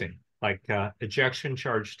testing, like ejection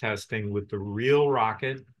charge testing with the real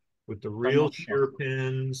rocket, with the real shear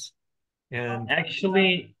pins? And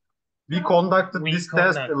Actually, We conducted this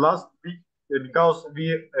test last week because we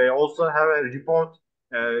also have a report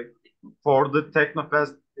for the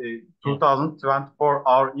Technofest 2024,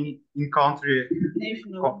 our in-country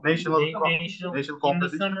national in the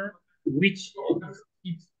competition. summer, which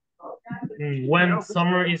when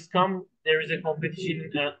summer is come, there is a competition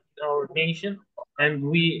in our nation, and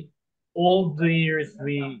we all the years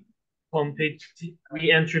we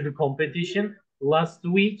enter the competition. Last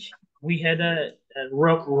week we had a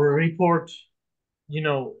report, you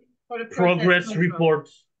know, For the progress process report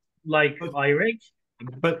like IREC.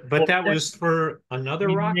 but that was for another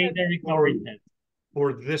We rocket made a recovery test.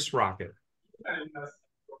 or this rocket?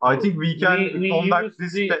 I think we can We conduct use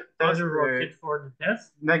this the test other rocket for the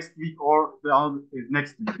test. next week or the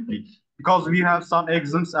next week because we have some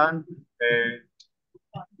exams and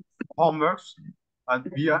homeworks,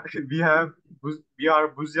 and we are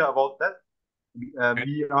busy about that.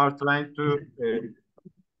 We are trying to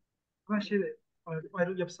Ben şeyde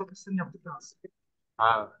ayrı yapısal testlerini yaptık.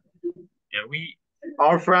 Yeah,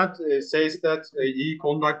 our friend says that he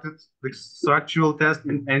conducted the structural test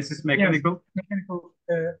in NSYS mechanical. Mechanical.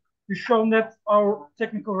 We shown that our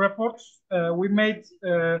technical reports. We made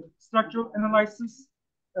structural analysis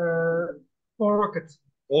for rockets.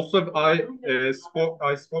 Also, I spoke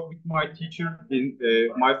with my teacher in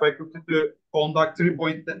my faculty to conduct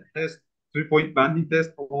 3-point test, 3-point bending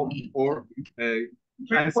test, or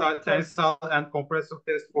tensile and compressive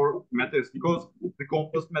test for materials, because the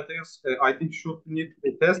composite materials I think should need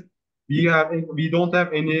a test. We don't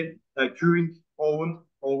have any curing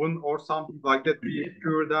oven or something like that. We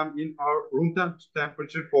cure them in our room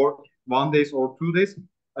temperature for 1 day or 2 days.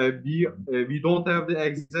 We don't have the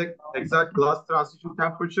exact glass transition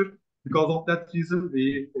temperature. because of that reason,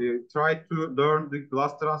 we try to learn the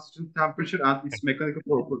glass transition temperature and its mechanical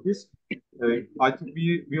properties. I think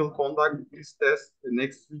we will conduct this test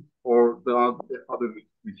next week or the other week.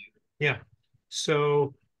 Yeah.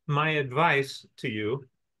 So my advice to you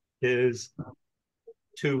is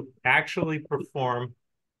to actually perform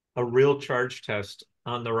a real charge test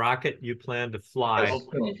on the rocket you plan to fly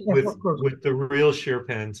with the real shear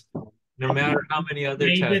pins. No matter how many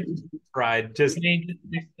other tests you tried, just made it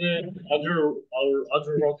with the other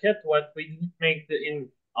rocket, what we didn't make in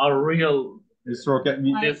our real this rocket,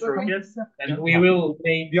 and we will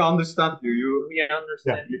make. We understand you. We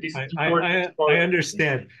understand. Yeah, This is I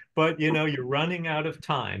understand, but you know you're running out of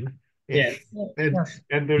time. Yes.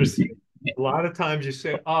 And there's a lot of times you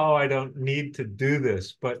say, "Oh, I don't need to do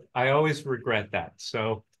this," but I always regret that.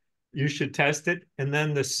 So you should test it. And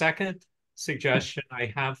then the second suggestion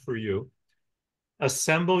I have for you: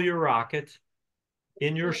 assemble your rocket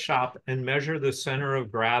in your shop and measure the center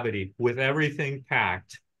of gravity with everything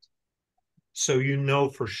packed, so you know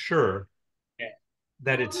for sure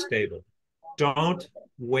that it's stable. Don't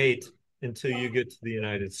wait until you get to the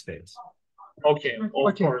United States. Okay, of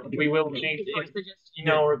course. We will make it in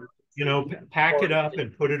our. You know, pack it up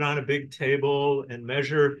and put it on a big table and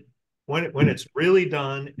measure when it's really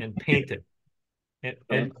done and paint it.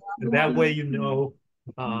 And that way you know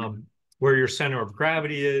where your center of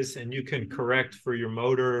gravity is and you can correct for your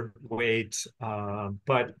motor weight.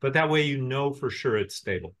 But that way you know for sure it's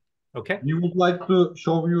stable. Okay? We would like to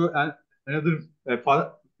show you another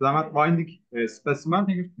filament binding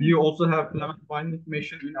specimen. We also have filament binding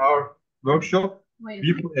machine in our workshop.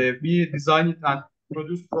 We design it and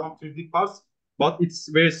produce from 3D parts, but it's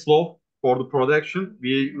very slow for the production.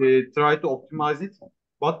 We try to optimize it,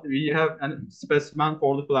 but we have a specimen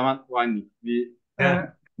for the filament binding.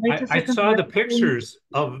 I saw the pictures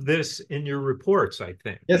of this in your reports, I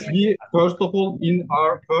think. Yes, we first of all in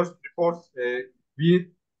our first reports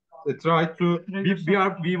we try to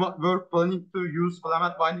we were planning to use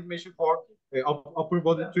filament binding machine for upper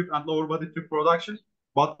body tube and lower body tube production,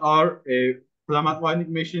 but our filament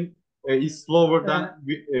binding machine is slower than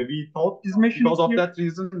we thought. Because of that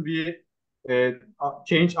reason, we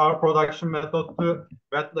changed our production method to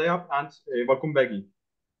wet layup and vacuum bagging.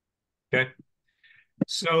 Okay,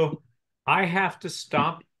 so I have to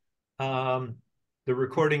stop the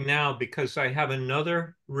recording now because I have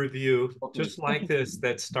another review just like this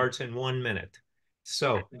that starts in 1 minute.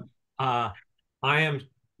 So I am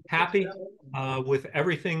happy with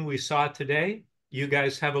everything we saw today. You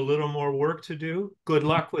guys have a little more work to do. Good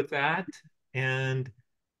luck with that and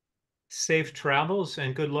safe travels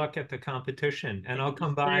and good luck at the competition. And I'll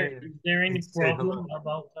come by. Is there any problem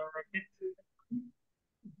about the rocket?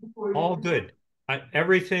 All good.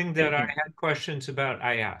 Everything that I had questions about,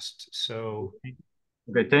 I asked. So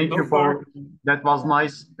okay, thank you for that. Was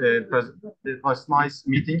nice. It was nice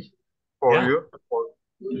meeting for you.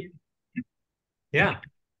 Yeah.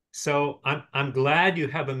 So I'm glad you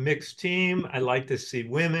have a mixed team. I like to see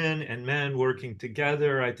women and men working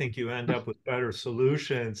together. I think you end up with better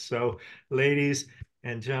solutions. So ladies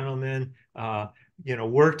and gentlemen, you know,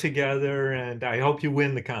 work together, and I hope you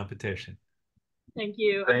win the competition. Thank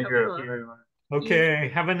you. Thank you. Okay,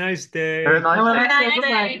 have a nice day. Have a nice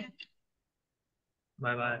day.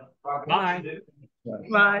 Bye-bye. Bye.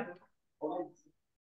 Bye.